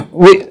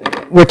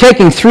we're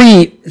taking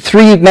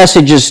three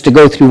messages to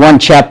go through one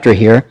chapter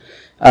here.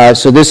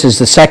 So this is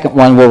the second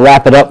one. We'll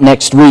wrap it up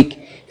next week.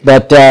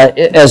 But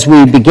as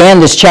we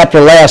began this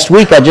chapter last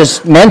week, I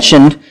just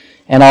mentioned,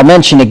 and I'll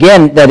mention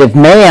again, that if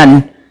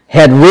man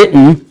had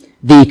written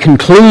the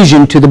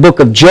conclusion to the book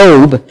of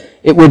Job,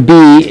 it would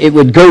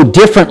go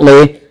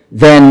differently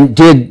than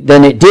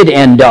it did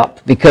end up,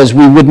 because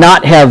we would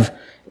have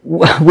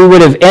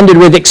ended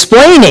with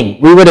explaining.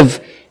 We would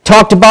have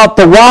talked about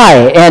the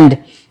why,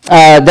 and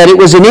that it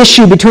was an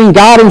issue between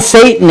God and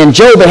Satan and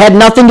Job. It had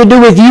nothing to do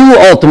with you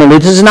ultimately.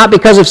 This is not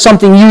because of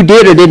something you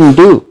did or didn't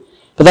do.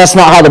 But that's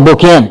not how the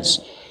book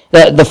ends.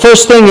 The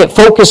first thing it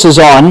focuses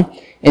on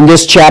in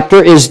this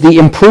chapter is the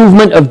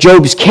improvement of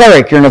Job's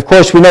character. And of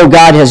course, we know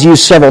God has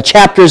used several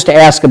chapters to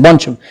ask a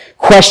bunch of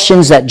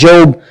questions that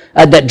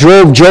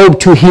drove Job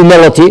to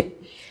humility.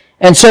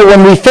 And so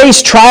when we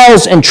face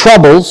trials and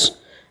troubles,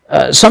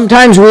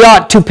 sometimes we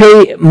ought to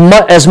pay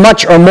as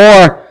much or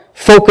more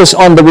focus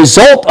on the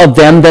result of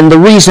them than the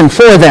reason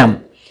for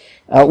them.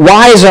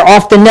 Whys are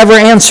often never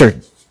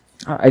answered.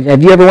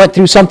 Have you ever went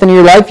through something in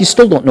your life? You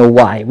still don't know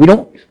why. We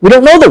don't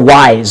know the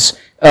whys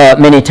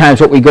many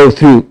times what we go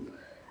through.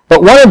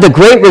 But one of the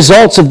great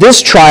results of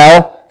this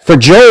trial for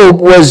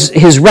Job was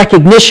his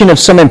recognition of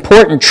some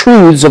important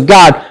truths of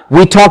God.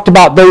 We talked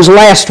about those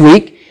last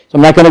week, so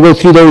I'm not going to go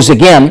through those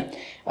again.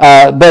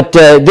 But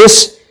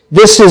this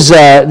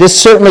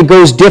certainly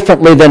goes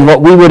differently than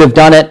what we would have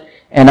done it,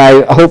 and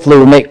I hopefully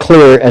will make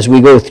clear as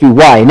we go through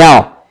why.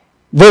 Now,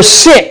 verse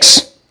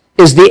 6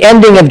 is the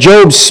ending of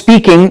Job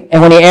speaking,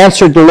 and when he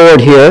answered the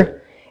Lord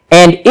here.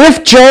 And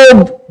if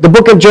the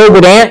book of Job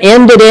would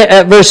end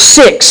at verse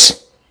 6,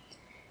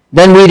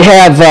 then we'd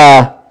have,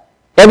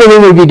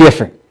 everything would be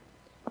different.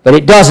 But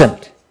it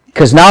doesn't,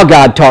 because now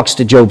God talks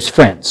to Job's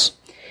friends.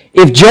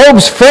 If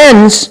Job's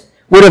friends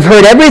would have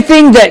heard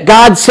everything that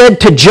God said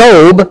to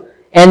Job,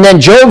 and then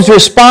Job's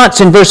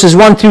response in verses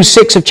 1 through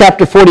 6 of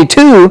chapter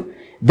 42,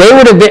 they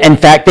would have been, in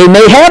fact, they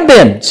may have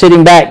been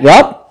sitting back,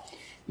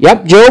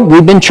 Yep, Job,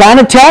 we've been trying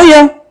to tell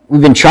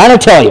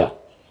you.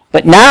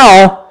 But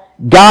now,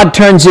 God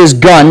turns his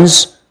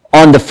guns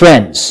on the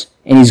friends,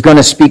 and he's going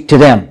to speak to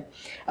them.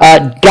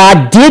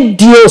 God did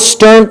deal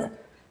sternly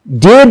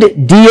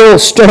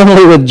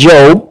with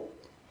Job,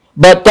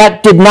 but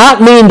that did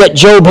not mean that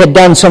Job had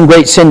done some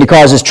great sin to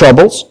cause his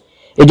troubles.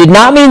 It did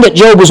not mean that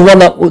Job was the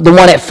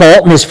one at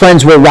fault and his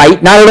friends were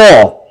right. Not at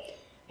all.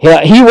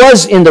 He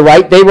was in the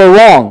right, they were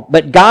wrong.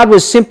 But God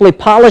was simply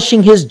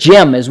polishing his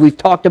gem, as we've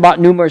talked about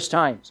numerous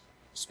times.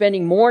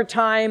 Spending more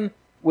time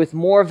with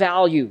more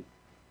value.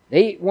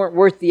 They weren't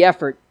worth the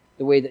effort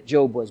the way that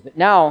Job was. But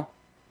now,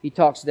 he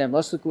talks to them.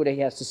 Let's look at what he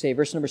has to say.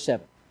 Verse number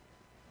 7.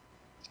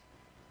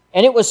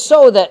 And it was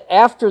so that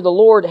after the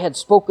Lord had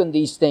spoken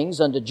these things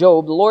unto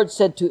Job, the Lord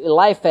said to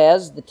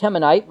Eliphaz the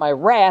Temanite, My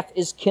wrath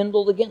is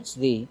kindled against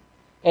thee,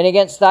 and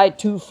against thy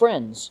two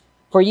friends.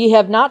 For ye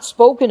have not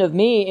spoken of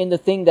me in the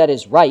thing that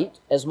is right,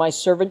 as my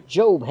servant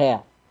Job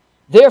hath.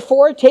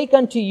 Therefore take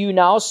unto you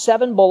now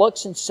 7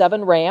 bullocks and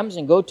 7 rams,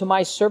 and go to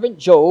my servant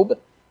Job,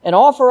 and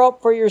offer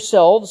up for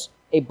yourselves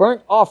a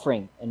burnt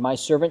offering, and my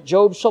servant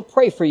Job shall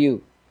pray for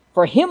you.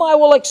 For him I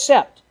will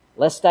accept,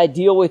 lest I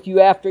deal with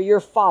you after your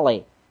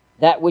folly,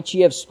 that which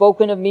ye have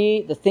spoken of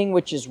me, the thing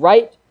which is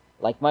right,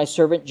 like my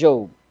servant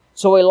Job.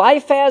 So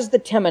Eliphaz the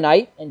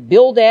Temanite, and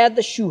Bildad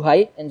the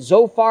Shuhite, and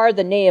Zophar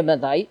the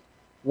Naamathite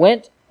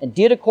went and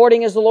did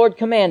according as the Lord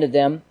commanded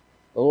them.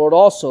 The Lord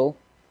also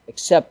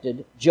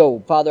accepted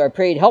Job. Father, I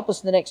pray, help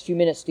us in the next few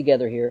minutes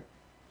together here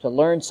to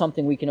learn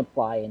something we can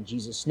apply. In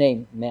Jesus'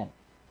 name, amen.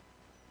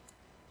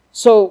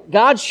 So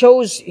God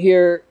shows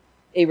here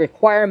a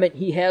requirement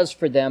he has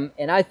for them,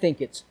 and I think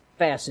it's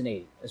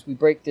fascinating as we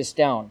break this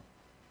down,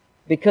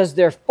 because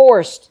they're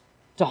forced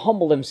to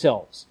humble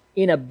themselves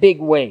in a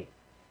big way.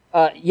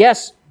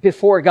 Yes,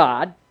 before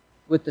God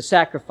with the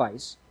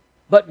sacrifice,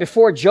 but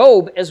before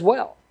Job as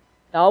well.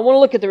 Now, I want to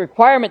look at the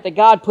requirement that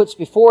God puts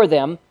before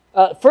them.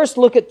 First,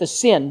 look at the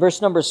sin.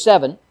 Verse number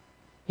 7.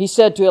 He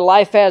said to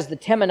Eliphaz the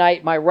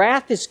Temanite, My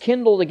wrath is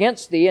kindled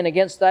against thee and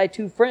against thy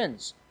two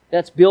friends.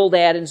 That's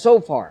Bildad and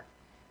Zophar.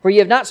 For ye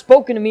have not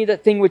spoken to me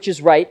that thing which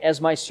is right, as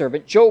my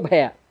servant Job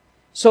hath.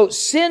 So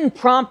sin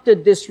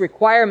prompted this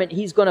requirement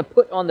he's going to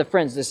put on the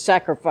friends, this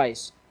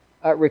sacrifice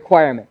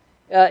requirement.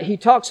 He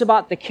talks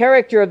about the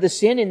character of the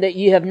sin, in that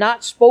ye have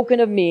not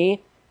spoken of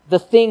me the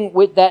thing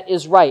that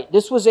is right.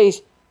 This was a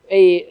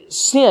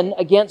sin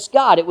against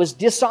God. It was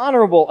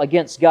dishonorable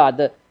against God.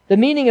 The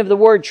meaning of the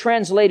word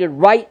translated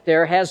right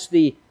there has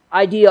the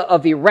idea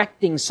of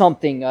erecting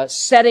something,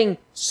 setting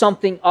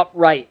something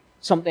upright.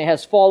 Something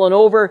has fallen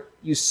over,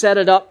 you set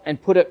it up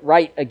and put it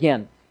right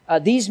again.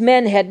 These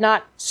men had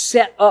not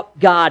set up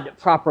God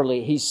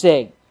properly, he's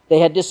saying. They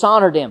had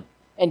dishonored him.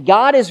 And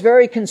God is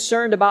very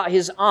concerned about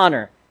his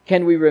honor.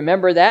 Can we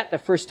remember that? The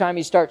first time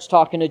he starts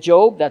talking to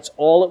Job, that's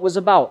all it was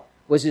about,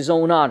 was his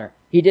own honor.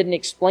 He didn't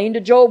explain to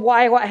Job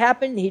what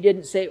happened. He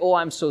didn't say, oh,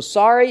 I'm so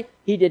sorry.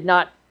 He did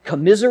not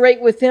commiserate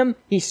with him.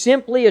 He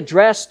simply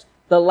addressed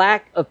the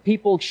lack of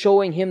people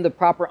showing him the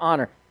proper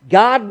honor.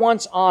 God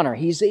wants honor.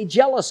 He's a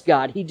jealous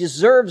God. He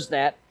deserves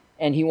that,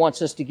 and He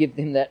wants us to give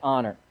Him that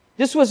honor.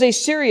 This was a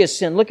serious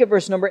sin. Look at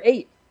verse number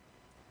 8.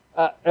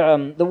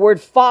 The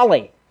word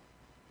folly,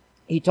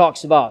 he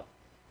talks about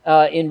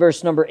in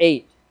verse number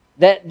 8.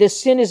 That this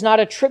sin is not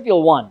a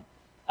trivial one.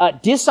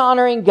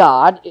 Dishonoring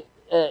God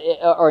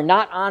or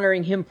not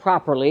honoring Him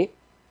properly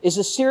is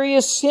a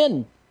serious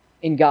sin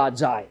in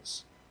God's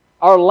eyes.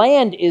 Our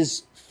land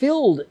is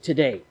filled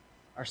today,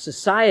 our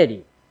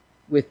society,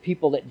 with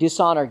people that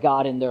dishonor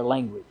God in their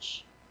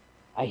language.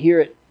 I hear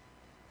it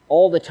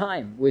all the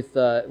time with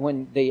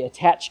when they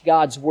attach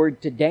God's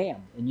word to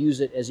damn and use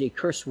it as a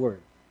curse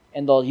word.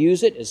 And they'll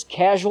use it as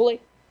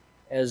casually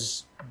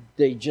as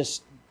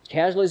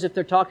as if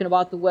they're talking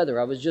about the weather.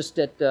 I was just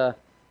at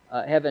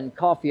having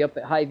coffee up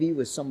at Hy-Vee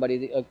with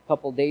somebody a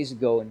couple days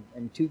ago,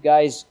 and two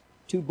guys,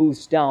 2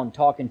 booths down,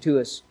 talking to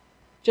us.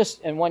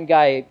 And one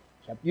guy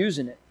kept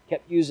using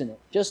it,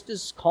 just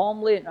as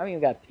calmly. I mean,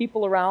 we've got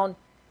people around,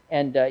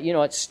 and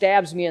it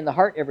stabs me in the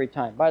heart every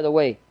time. By the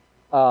way,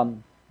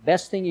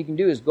 best thing you can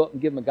do is go up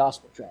and give him a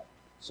gospel tract.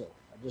 So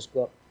I just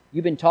go up.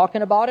 You've been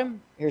talking about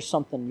him? Here's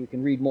something you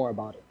can read more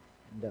about it.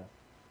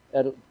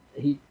 And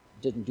he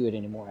didn't do it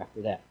anymore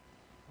after that.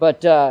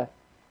 But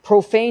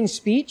profane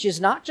speech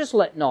is not just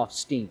letting off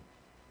steam.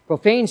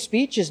 Profane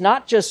speech is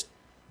not just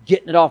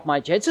getting it off my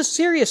chest. It's a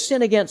serious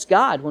sin against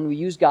God when we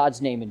use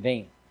God's name in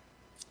vain.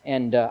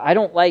 And I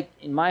don't like,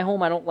 in my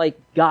home, I don't like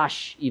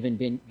gosh even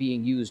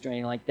being used or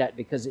anything like that,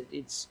 because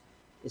it's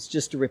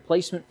just a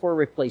replacement for a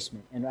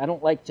replacement. And I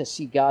don't like to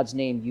see God's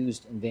name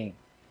used in vain.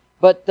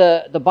 But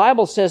the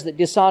Bible says that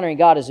dishonoring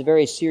God is a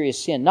very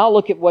serious sin. Now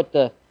look at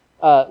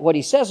what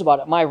he says about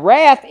it. My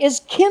wrath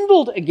is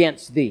kindled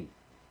against thee.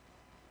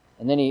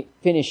 And then he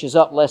finishes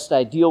up, lest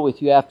I deal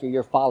with you after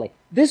your folly.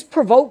 This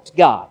provoked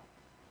God.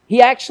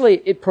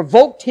 It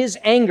provoked His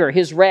anger,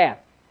 His wrath.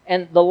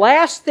 And the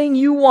last thing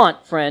you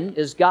want, friend,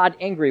 is God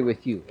angry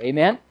with you.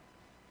 Amen?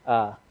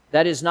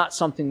 That is not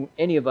something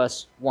any of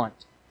us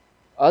want.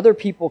 Other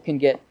people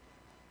can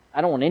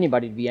I don't want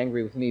anybody to be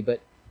angry with me,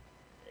 but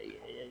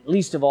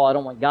least of all, I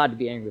don't want God to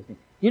be angry with me.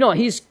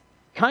 He's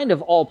kind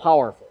of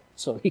all-powerful,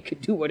 so He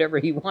could do whatever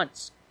He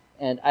wants.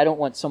 And I don't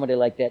want somebody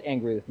like that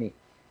angry with me.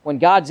 When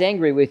God's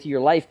angry with you,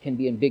 your life can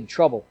be in big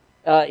trouble.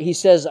 He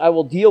says, I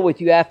will deal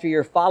with you after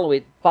your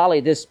folly,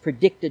 this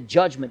predicted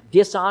judgment.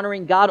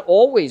 Dishonoring God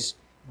always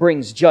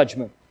brings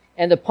judgment.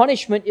 And the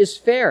punishment is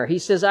fair. He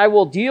says, I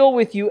will deal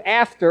with you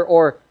after,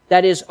 or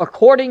that is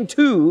according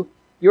to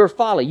your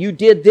folly. You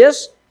did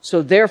this,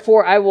 so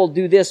therefore I will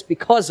do this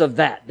because of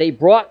that. They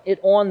brought it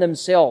on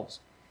themselves.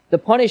 The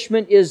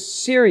punishment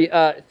is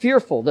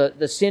fearful.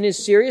 The sin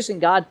is serious, and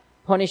God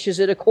punishes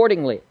it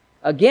accordingly.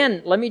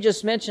 Again, let me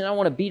just mention, I don't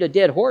want to beat a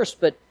dead horse,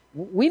 but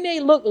we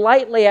may look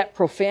lightly at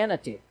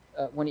profanity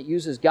when it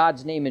uses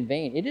God's name in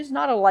vain. It is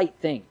not a light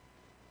thing.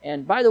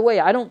 And by the way,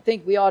 I don't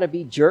think we ought to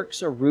be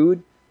jerks or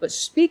rude, but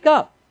speak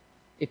up.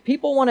 If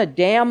people want to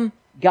damn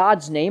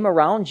God's name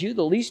around you,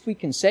 the least we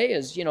can say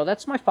is,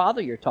 that's my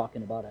Father you're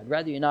talking about. I'd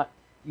rather you not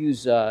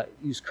use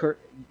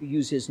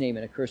His name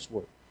in a curse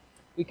word.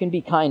 We can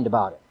be kind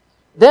about it.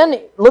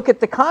 Then look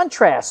at the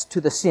contrast to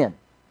the sin.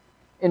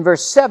 In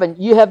verse 7,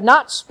 you have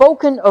not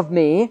spoken of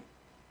me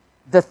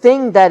the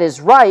thing that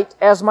is right,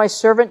 as my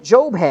servant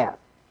Job hath.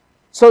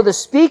 So the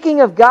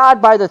speaking of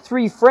God by the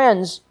 3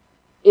 friends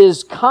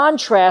is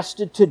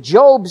contrasted to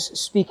Job's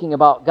speaking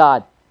about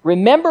God.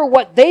 Remember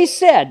what they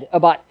said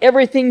about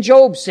everything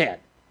Job said.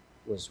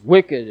 It was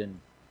wicked,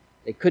 and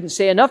they couldn't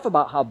say enough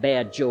about how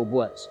bad Job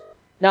was.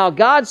 Now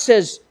God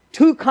says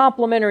 2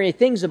 complimentary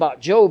things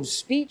about Job's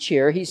speech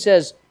here. He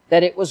says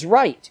that it was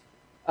right.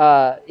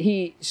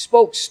 He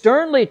spoke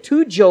sternly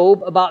to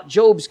Job about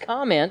Job's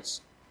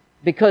comments,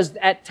 because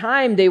at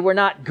time they were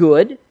not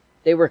good.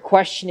 They were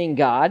questioning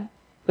God.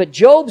 But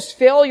Job's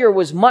failure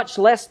was much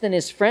less than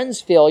his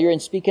friend's failure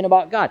in speaking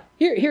about God.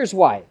 Here's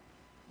why.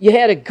 You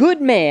had a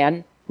good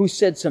man who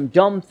said some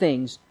dumb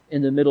things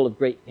in the middle of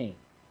great pain.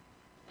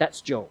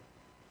 That's Job.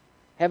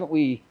 Haven't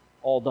we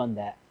all done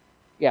that?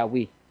 Yeah,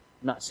 I'm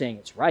not saying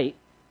it's right,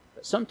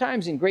 but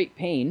sometimes in great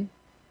pain,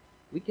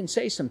 we can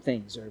say some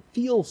things or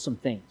feel some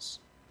things.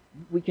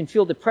 We can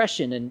feel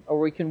depression or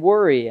we can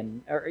worry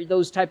or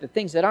those type of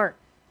things that aren't,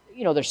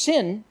 they're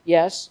sin,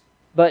 yes,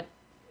 but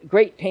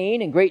great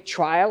pain and great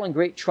trial and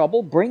great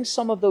trouble brings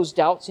some of those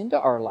doubts into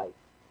our life.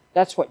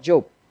 That's what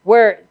Job.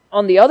 Where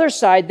on the other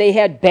side, they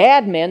had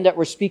bad men that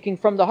were speaking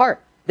from the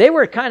heart. They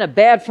were kind of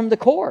bad from the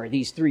core,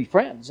 these 3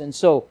 friends. And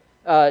so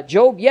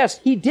Job, yes,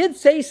 he did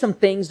say some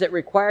things that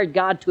required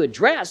God to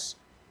address,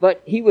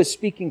 but he was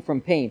speaking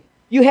from pain.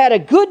 You had a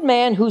good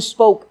man who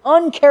spoke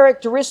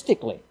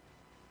uncharacteristically.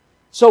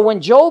 So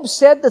when Job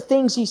said the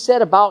things he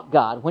said about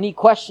God, when he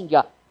questioned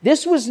God,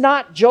 this was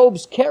not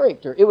Job's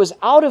character. It was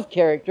out of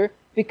character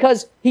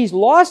because he's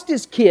lost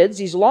his kids,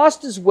 he's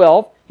lost his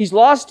wealth, he's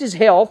lost his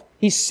health,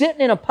 he's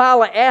sitting in a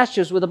pile of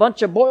ashes with a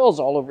bunch of boils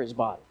all over his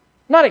body.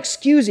 Not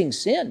excusing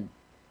sin,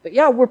 but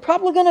yeah, we're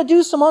probably going to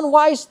do some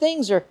unwise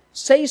things or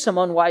say some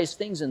unwise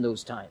things in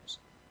those times.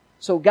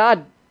 So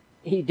God,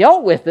 He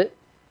dealt with it,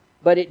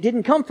 but it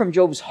didn't come from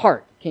Job's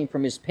heart. It came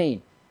from his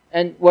pain.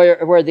 And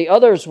where the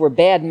others were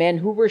bad men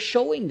who were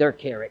showing their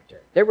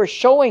character. They were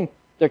showing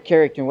their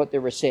character in what they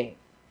were saying.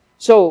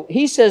 So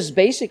he says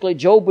basically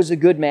Job was a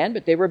good man,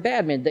 but they were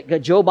bad men.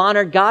 That Job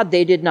honored God,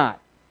 they did not.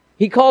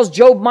 He calls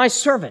Job my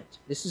servant.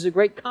 This is a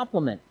great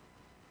compliment.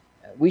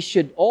 We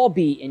should all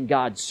be in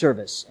God's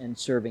service and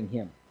serving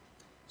Him.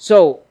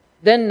 So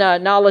then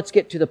now let's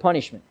get to the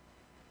punishment.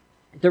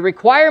 The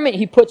requirement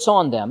he puts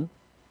on them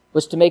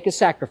was to make a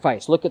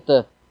sacrifice. Look at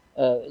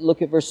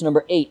verse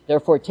number 8.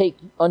 Therefore take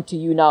unto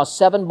you now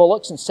 7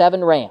 bullocks and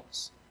 7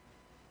 rams.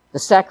 The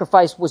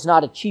sacrifice was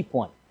not a cheap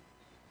one.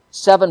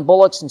 7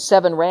 bullocks and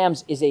 7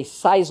 rams is a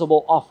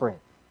sizable offering.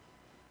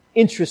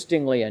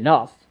 Interestingly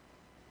enough,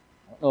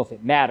 I don't know if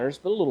it matters,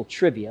 but a little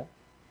trivia.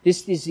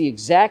 This is the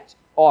exact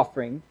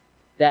offering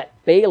that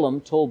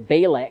Balaam told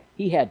Balak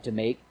he had to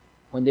make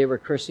when they were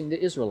cursing the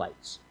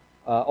Israelites.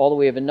 All the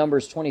way of in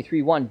Numbers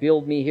 23:1,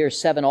 build me here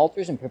 7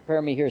 altars and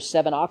prepare me here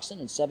 7 oxen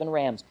and 7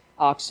 rams.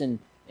 Oxen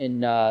in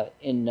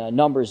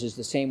Numbers is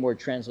the same word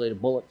translated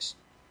bullocks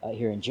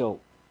here in Job.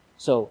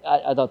 So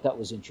I thought that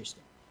was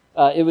interesting.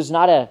 It was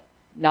not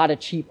a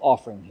cheap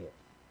offering here.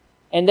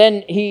 And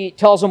then he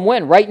tells them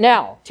when, right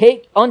now,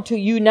 take unto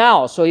you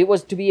now. So it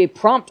was to be a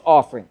prompt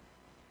offering.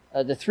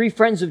 The 3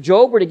 friends of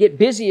Job were to get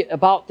busy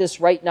about this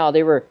right now.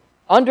 They were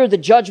under the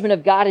judgment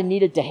of God and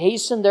needed to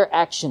hasten their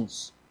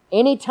actions.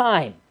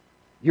 Anytime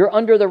you're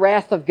under the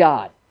wrath of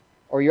God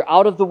or you're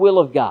out of the will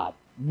of God,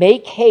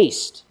 make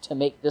haste to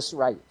make this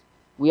right.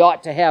 We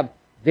ought to have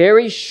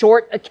very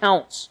short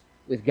accounts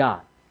with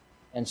God.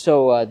 And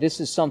so this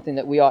is something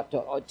that we ought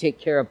to take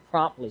care of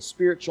promptly.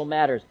 Spiritual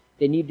matters,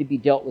 they need to be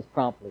dealt with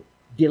promptly.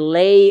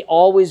 Delay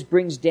always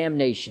brings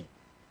damnation.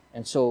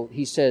 And so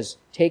he says,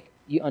 take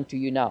unto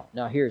you now.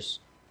 Now here's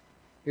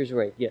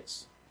where it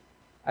gets.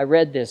 I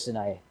read this and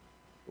I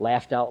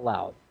laughed out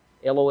loud.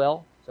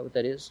 LOL, is that what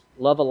that is?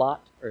 Love a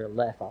lot or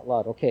laugh out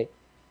loud? Okay.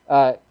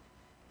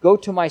 Go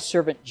to my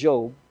servant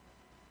Job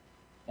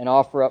and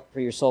offer up for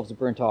yourselves a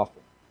burnt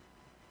offering.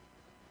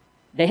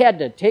 They had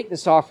to take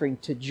this offering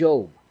to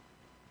Job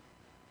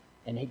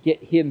and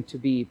get him to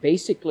be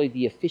basically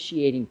the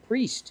officiating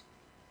priest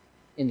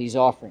in these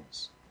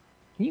offerings.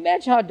 Can you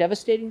imagine how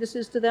devastating this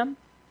is to them?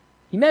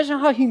 Can you imagine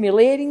how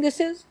humiliating this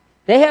is?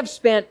 They have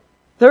spent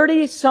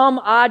 30-some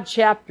odd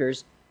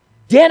chapters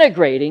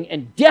denigrating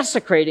and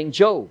desecrating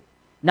Job.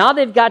 Now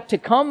they've got to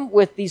come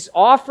with these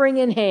offering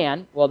in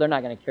hand. Well, they're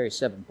not going to carry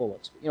 7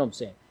 bullocks, but you know what I'm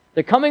saying.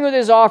 They're coming with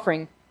his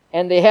offering,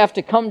 and they have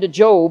to come to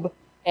Job,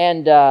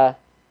 and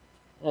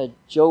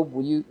Job,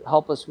 will you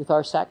help us with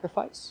our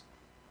sacrifice?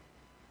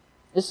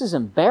 This is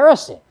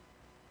embarrassing.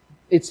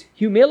 It's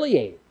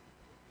humiliating.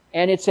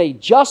 And it's a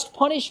just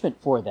punishment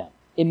for them.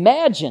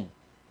 Imagine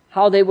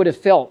how they would have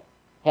felt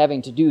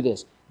having to do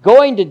this.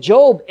 Going to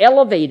Job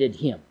elevated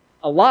him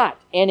a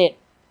lot, and it,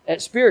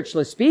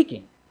 spiritually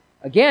speaking,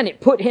 again, it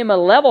put him a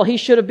level he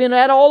should have been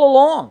at all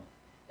along.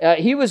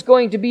 He was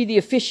going to be the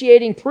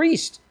officiating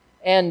priest,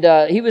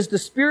 and he was the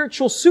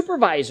spiritual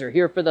supervisor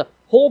here for the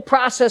whole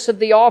process of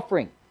the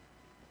offering.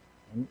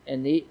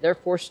 And they're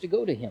forced to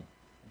go to him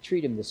and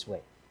treat him this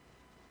way.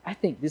 I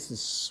think this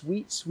is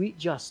sweet, sweet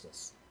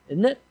justice,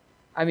 isn't it?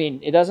 I mean,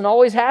 it doesn't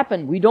always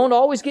happen. We don't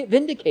always get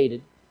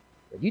vindicated.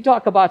 But you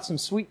talk about some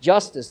sweet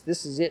justice,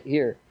 this is it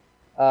here.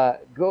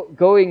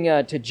 Going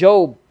to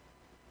Job,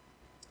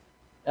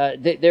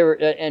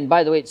 and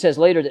by the way, it says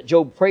later that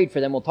Job prayed for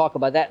them. We'll talk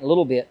about that in a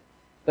little bit.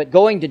 But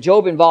going to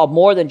Job involved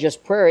more than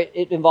just prayer.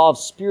 It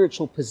involves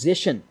spiritual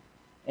position.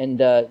 And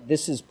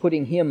this is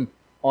putting him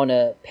on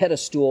a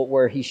pedestal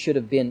where he should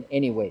have been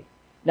anyway.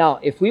 Now,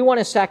 if we want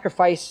to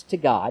sacrifice to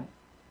God,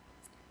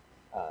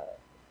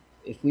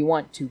 if we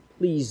want to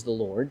please the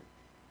Lord,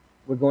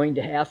 we're going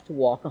to have to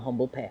walk a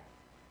humble path,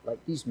 like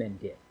these men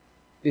did.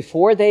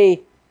 Before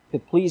they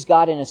could please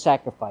God in a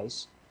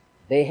sacrifice,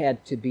 they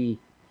had to be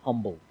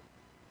humbled.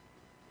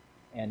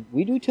 And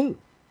we do too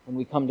when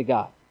we come to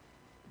God.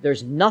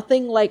 There's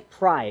nothing like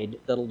pride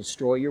that'll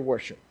destroy your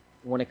worship.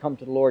 You want to come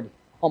to the Lord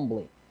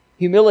humbly.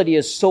 Humility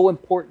is so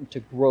important to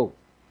growth.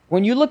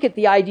 When you look at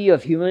the idea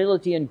of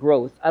humility and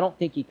growth, I don't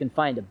think you can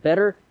find a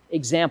better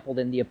example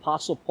than the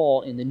Apostle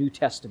Paul in the New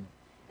Testament.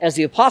 As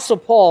the Apostle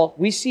Paul,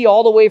 we see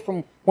all the way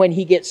from when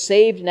he gets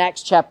saved in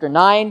Acts chapter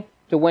 9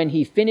 to when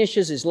he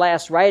finishes his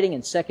last writing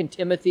in 2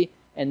 Timothy,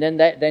 and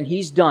then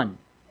he's done.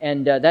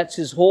 And that's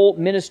his whole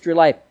ministry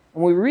life.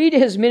 When we read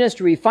his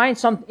ministry, we find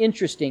something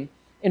interesting.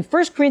 In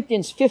 1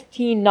 Corinthians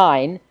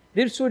 15:9,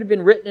 this would have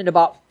been written in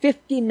about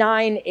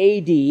 59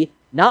 AD,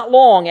 not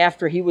long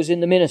after he was in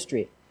the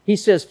ministry. He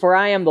says, "For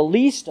I am the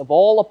least of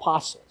all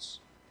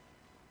apostles."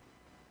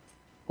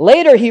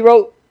 Later he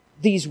wrote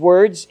these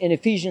words in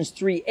Ephesians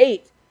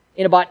 3:8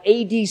 in about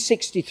AD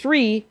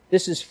 63.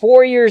 This is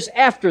 4 years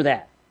after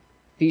that.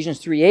 Ephesians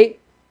 3:8,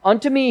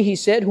 "Unto me," he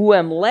said, "who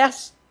am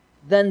less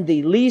than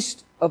the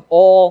least of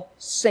all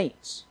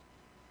saints."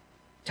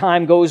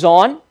 Time goes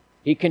on.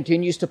 He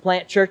continues to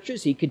plant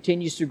churches. He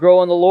continues to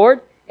grow in the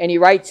Lord. And he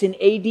writes in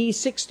AD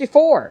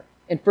 64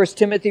 in 1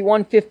 Timothy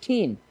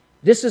 1:15,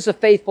 This is a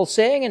faithful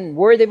saying and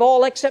worthy of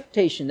all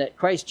acceptation, that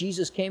Christ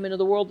Jesus came into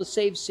the world to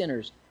save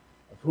sinners,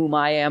 of whom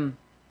I am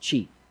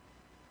chief.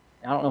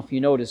 I don't know if you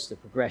notice the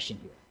progression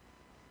here.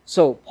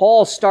 So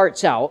Paul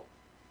starts out,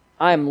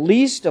 I am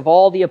least of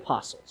all the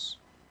apostles.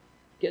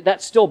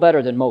 That's still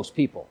better than most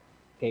people,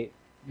 okay,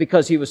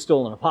 because he was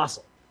still an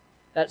apostle.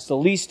 That's the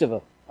least of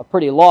a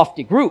pretty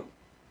lofty group.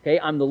 Okay,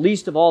 I'm the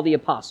least of all the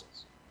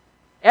apostles.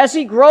 As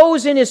he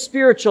grows in his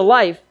spiritual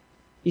life,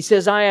 he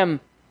says, I am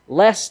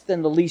less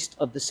than the least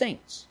of the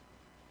saints.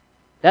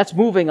 That's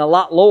moving a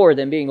lot lower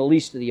than being the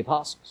least of the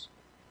apostles.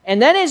 And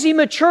then as he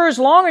matures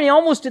longer, and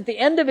almost at the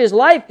end of his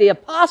life, the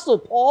apostle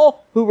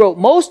Paul, who wrote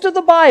most of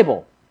the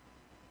Bible,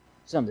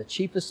 is I'm the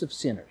chiefest of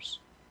sinners.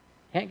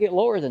 Can't get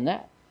lower than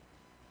that.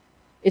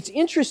 It's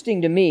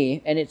interesting to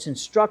me, and it's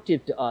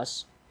instructive to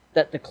us,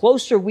 that the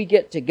closer we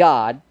get to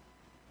God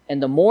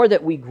and the more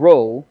that we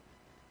grow,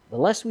 the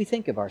less we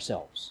think of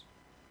ourselves.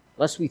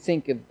 Less we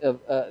think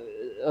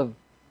of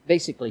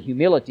basically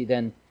humility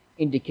then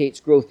indicates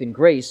growth in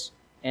grace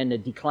and a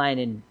decline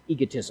in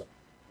egotism.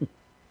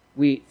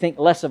 We think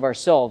less of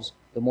ourselves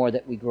the more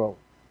that we grow.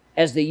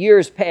 As the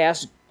years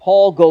pass,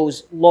 Paul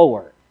goes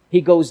lower. He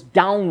goes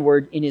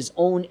downward in his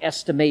own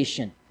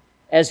estimation.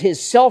 As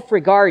his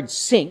self-regard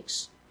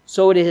sinks,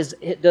 so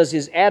does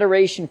his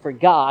adoration for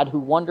God who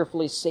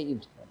wonderfully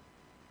saved him.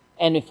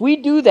 And if we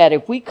do that,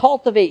 if we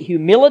cultivate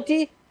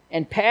humility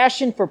and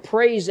passion for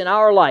praise in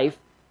our life,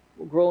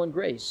 we'll grow in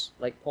grace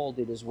like Paul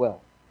did as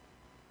well.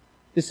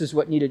 This is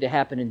what needed to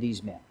happen in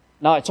these men.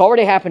 Now, it's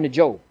already happened to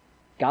Job.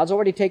 God's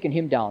already taken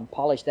him down,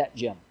 polished that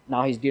gem.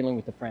 Now he's dealing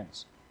with the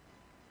friends.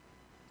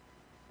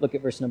 Look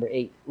at verse number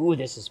 8. Ooh,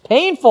 this is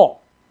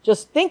painful.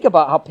 Just think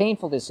about how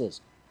painful this is.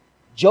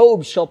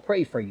 Job shall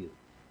pray for you.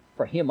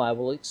 For him I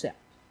will accept.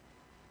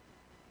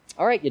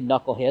 All right, you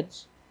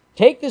knuckleheads.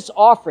 Take this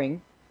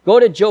offering, go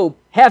to Job,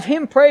 have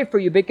him pray for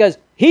you, because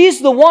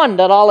he's the one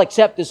that I'll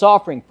accept this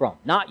offering from,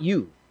 not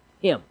you,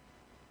 him.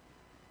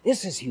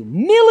 This is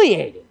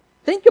humiliating.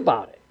 Think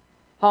about it.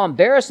 How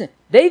embarrassing.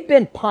 They've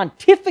been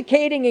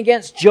pontificating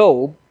against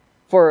Job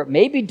for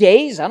maybe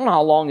days. I don't know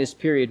how long this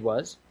period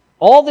was.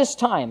 All this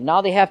time.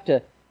 Now they have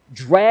to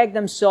drag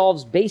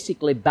themselves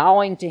basically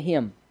bowing to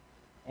him.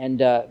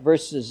 And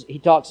he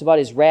talks about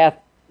his wrath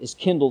is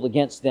kindled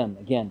against them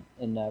again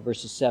in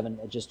verses 7,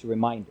 just a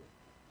reminder.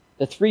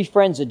 The three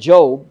friends of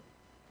Job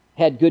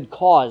had good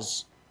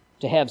cause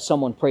to have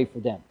someone pray for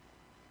them.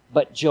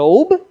 But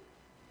Job?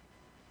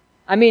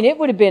 I mean, it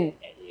would have been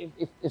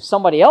if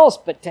somebody else,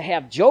 but to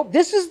have Job,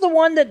 this is the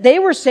one that they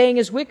were saying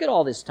is wicked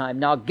all this time.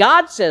 Now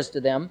God says to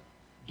them,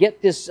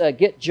 get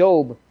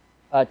Job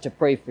to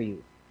pray for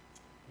you.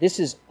 This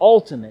is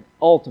ultimate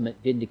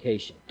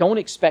vindication. Don't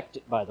expect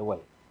it, by the way.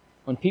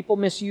 When people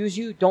misuse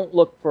you, don't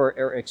look for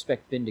or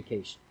expect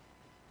vindication.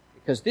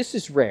 Because this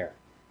is rare.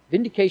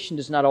 Vindication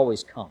does not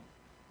always come.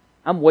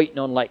 I'm waiting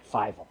on like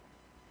 5 of them.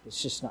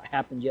 It's just not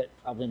happened yet.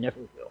 Probably never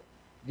will.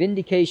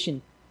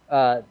 Vindication,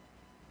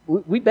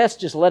 we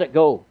best just let it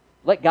go.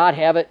 Let God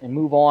have it and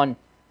move on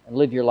and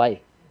live your life.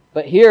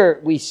 But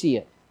here we see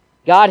it.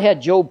 God had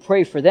Job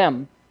pray for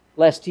them,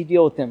 lest he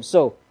deal with them.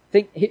 So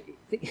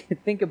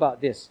think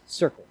about this.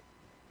 Circle.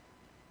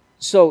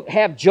 So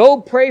have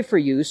Job pray for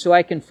you so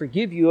I can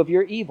forgive you of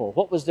your evil.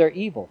 What was their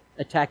evil?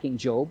 Attacking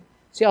Job.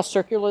 See how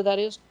circular that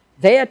is?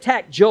 They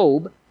attack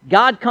Job.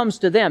 God comes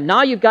to them.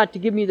 Now you've got to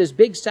give me this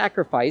big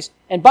sacrifice.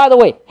 And by the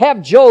way,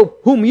 have Job,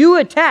 whom you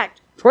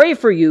attacked, pray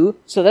for you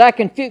so that I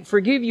can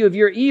forgive you of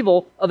your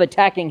evil of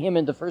attacking him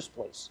in the first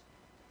place.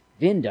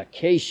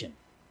 Vindication.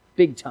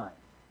 Big time.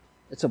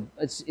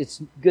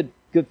 It's good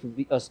for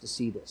us to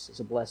see this. It's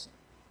a blessing.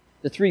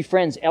 The three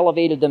friends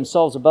elevated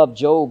themselves above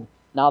Job.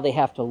 Now they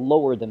have to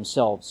lower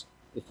themselves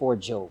before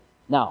Job.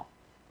 Now,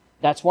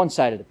 that's one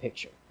side of the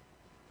picture.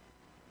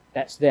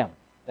 That's them.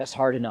 That's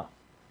hard enough.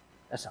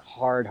 That's a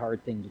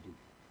hard thing to do.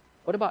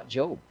 What about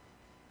Job?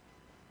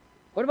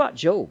 What about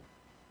Job?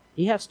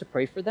 He has to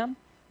pray for them.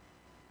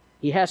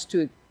 He has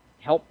to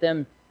help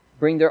them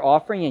bring their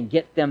offering and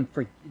get them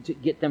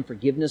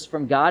forgiveness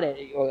from God,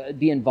 or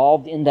be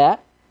involved in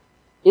that.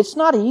 It's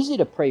not easy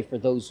to pray for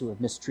those who have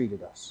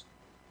mistreated us.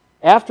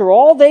 After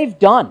all they've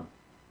done,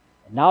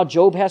 and now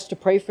Job has to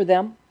pray for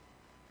them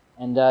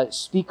and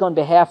speak on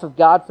behalf of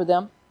God for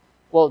them.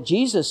 Well,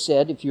 Jesus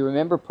said, if you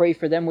remember, pray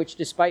for them which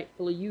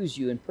despitefully use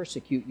you and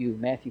persecute you,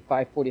 Matthew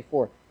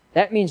 5:44.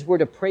 That means we're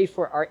to pray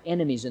for our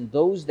enemies and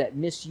those that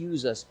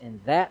misuse us,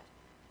 and that,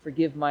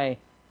 forgive my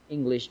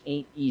English,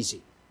 ain't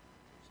easy.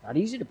 It's not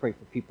easy to pray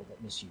for people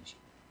that misuse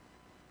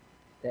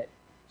you, that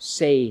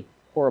say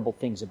horrible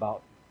things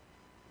about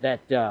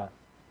you,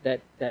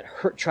 that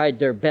tried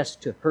their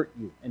best to hurt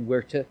you, and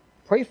we're to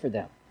pray for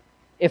them.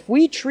 If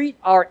we treat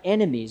our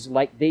enemies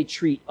like they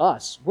treat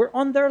us, we're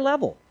on their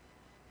level.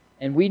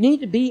 And we need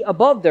to be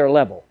above their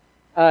level.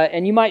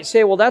 And you might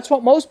say, well, that's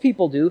what most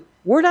people do.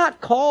 We're not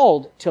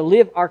called to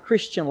live our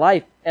Christian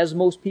life as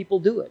most people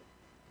do it.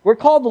 We're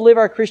called to live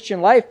our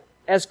Christian life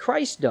as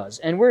Christ does.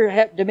 And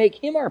we're to make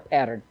Him our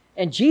pattern.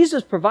 And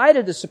Jesus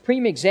provided the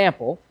supreme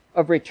example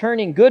of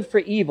returning good for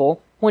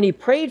evil when He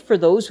prayed for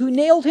those who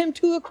nailed Him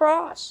to a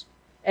cross.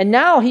 And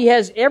now he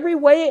has every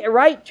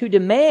right to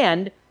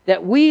demand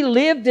that we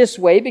live this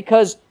way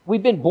because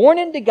we've been born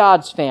into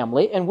God's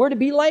family and we're to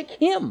be like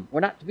him. We're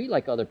not to be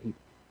like other people.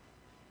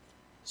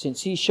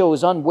 Since he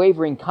shows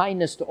unwavering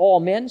kindness to all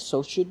men,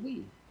 so should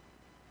we.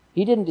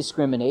 He didn't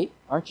discriminate.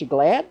 Aren't you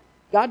glad?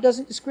 God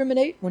doesn't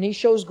discriminate when he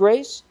shows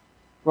grace.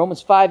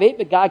 Romans 5:8,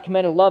 but God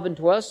commended love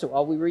unto us, so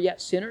while we were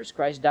yet sinners,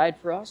 Christ died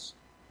for us.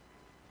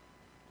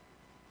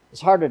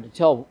 It's harder to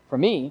tell for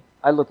me.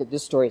 I look at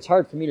this story, it's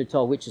hard for me to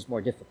tell which is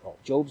more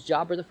difficult, Job's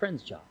job or the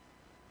friend's job.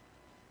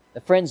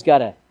 The friends got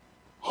to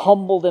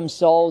humble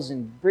themselves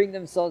and bring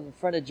themselves in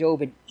front of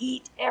Job and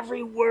eat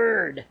every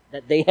word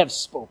that they have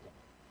spoken.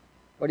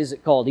 What is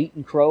it called?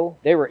 Eating crow?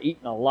 They were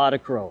eating a lot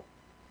of crow.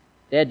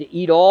 They had to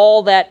eat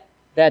all that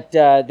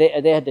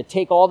they had to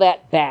take all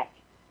that back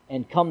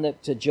and come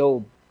to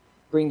Job,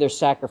 bring their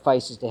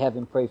sacrifices to have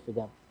him pray for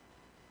them.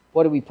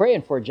 What are we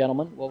praying for,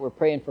 gentlemen? Well, we're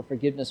praying for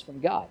forgiveness from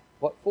God.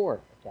 What for?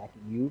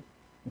 Attacking you.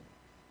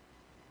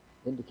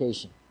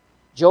 Vindication.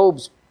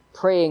 Job's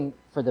praying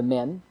for the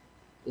men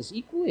is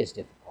equally as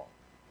difficult.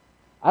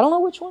 I don't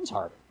know which one's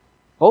harder.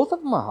 Both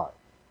of them are hard.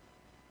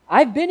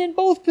 I've been in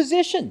both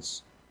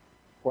positions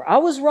where I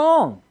was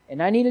wrong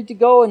and I needed to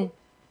go and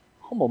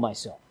humble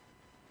myself.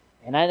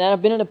 And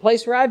I've been in a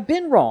place where I've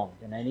been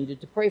wronged and I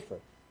needed to pray for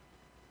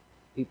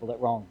people that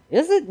wronged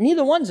me.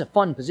 Neither one's a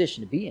fun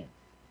position to be in.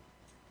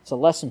 It's a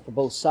lesson for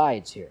both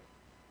sides here.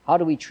 How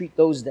do we treat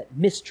those that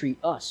mistreat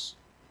us?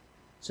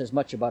 It says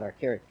much about our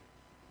character.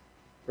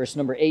 Verse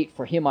number 8,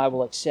 for him I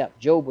will accept.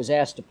 Job was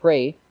asked to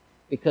pray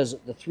because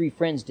the three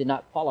friends did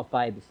not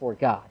qualify before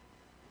God.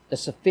 The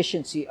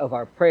sufficiency of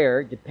our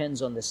prayer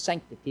depends on the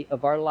sanctity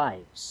of our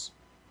lives.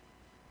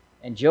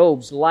 And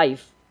Job's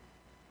life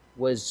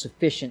was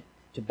sufficient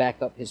to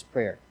back up his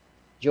prayer.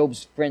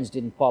 Job's friends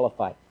didn't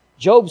qualify.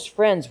 Job's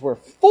friends were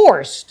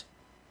forced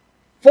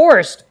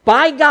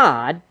by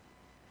God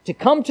to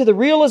come to the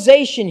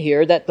realization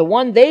here that the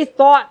one they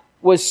thought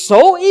was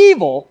so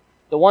evil,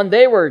 the one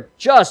they were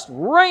just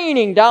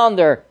raining down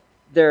their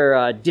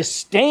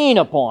disdain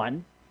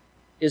upon,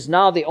 is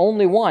now the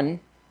only one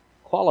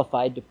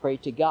qualified to pray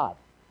to God.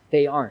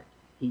 They aren't.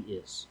 He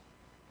is.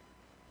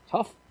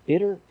 Tough,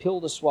 bitter pill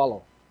to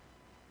swallow.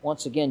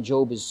 Once again,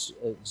 Job is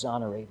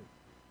exonerated.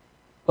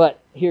 But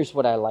here's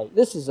what I like.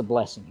 This is a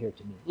blessing here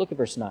to me. Look at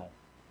verse 9.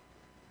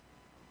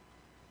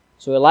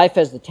 So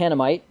Eliphaz the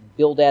Temanite,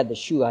 Bildad the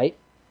Shuhite,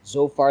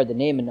 Zophar the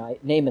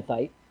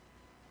Naamathite,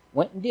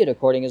 went and did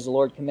according as the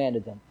Lord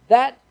commanded them.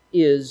 That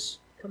is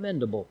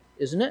commendable,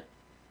 isn't it?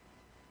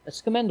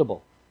 That's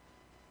commendable.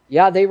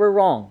 Yeah, they were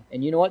wrong.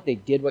 And you know what? They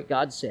did what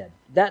God said.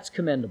 That's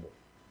commendable.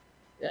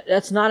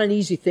 That's not an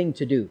easy thing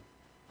to do.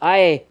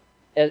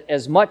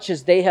 As much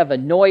as they have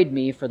annoyed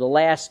me for the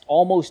last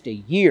almost a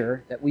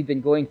year that we've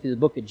been going through the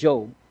book of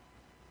Job,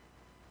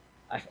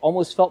 I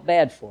almost felt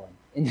bad for them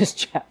in this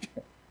chapter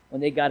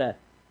when they got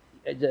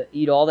to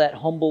eat all that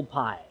humble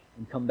pie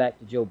and come back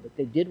to Job. But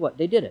they did what?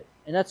 They did it.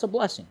 And that's a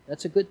blessing.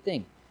 That's a good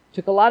thing. It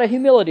took a lot of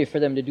humility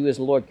for them to do as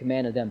the Lord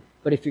commanded them.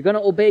 But if you're going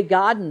to obey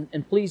God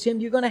and please Him,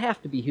 you're going to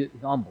have to be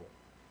humble.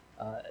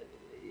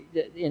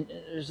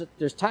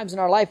 There's times in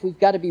our life we've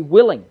got to be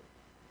willing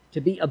to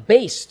be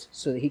abased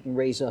so that He can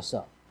raise us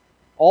up.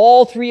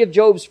 All three of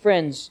Job's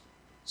friends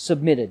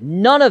submitted.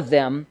 None of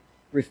them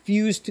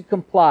refused to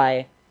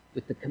comply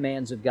with the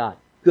commands of God.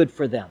 Good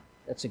for them.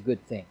 That's a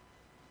good thing.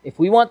 If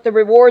we want the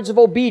rewards of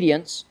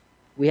obedience,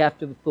 we have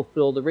to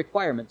fulfill the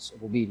requirements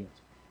of obedience.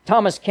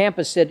 Thomas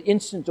Campus said,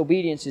 instant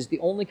obedience is the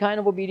only kind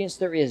of obedience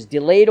there is.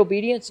 Delayed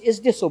obedience is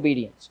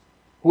disobedience.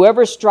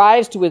 Whoever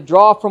strives to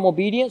withdraw from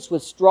obedience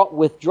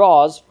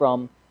withdraws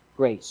from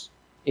grace.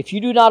 If you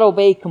do not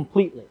obey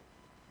completely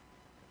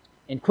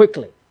and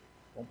quickly,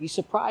 don't be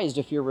surprised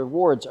if your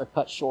rewards are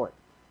cut short,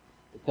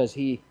 because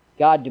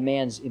God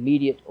demands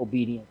immediate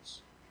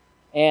obedience.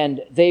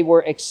 And they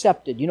were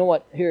accepted. You know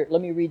what? Here,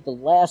 let me read the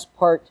last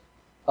part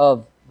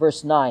of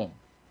verse 9.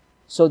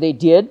 So they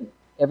did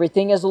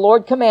everything as the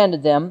Lord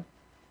commanded them,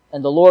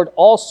 and the Lord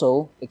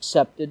also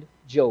accepted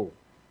Job.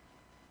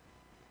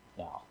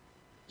 Now,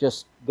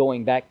 just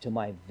going back to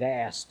my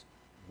vast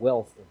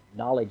wealth of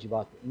knowledge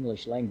about the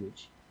English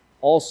language,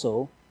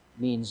 also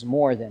means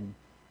more than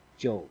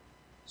Job.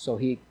 So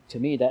to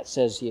me, that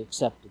says He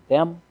accepted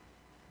them,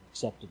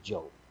 accepted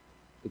Job,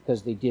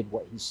 because they did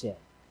what He said.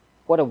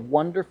 What a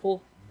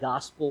wonderful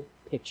gospel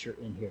picture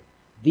in here.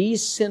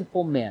 These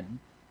sinful men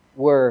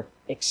were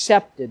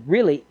accepted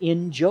really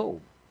in Job,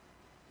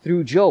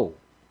 through Job.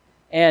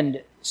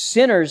 And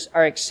sinners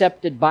are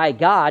accepted by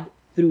God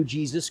through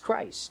Jesus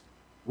Christ.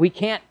 We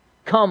can't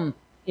come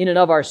in and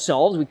of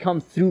ourselves. We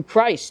come through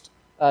Christ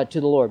to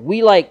the Lord.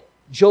 We, like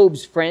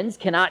Job's friends,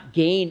 cannot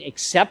gain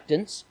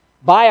acceptance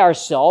by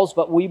ourselves,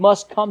 but we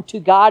must come to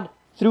God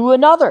through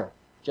another,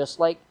 just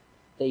like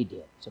they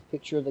did. It's a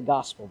picture of the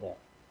gospel there.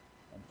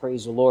 And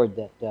praise the Lord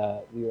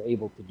that we are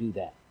able to do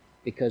that,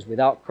 because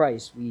without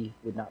Christ, we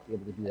would not be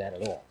able to do that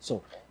at all.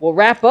 So we'll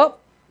wrap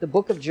up the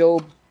book of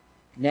Job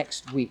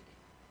next week,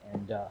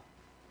 and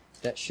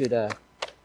that should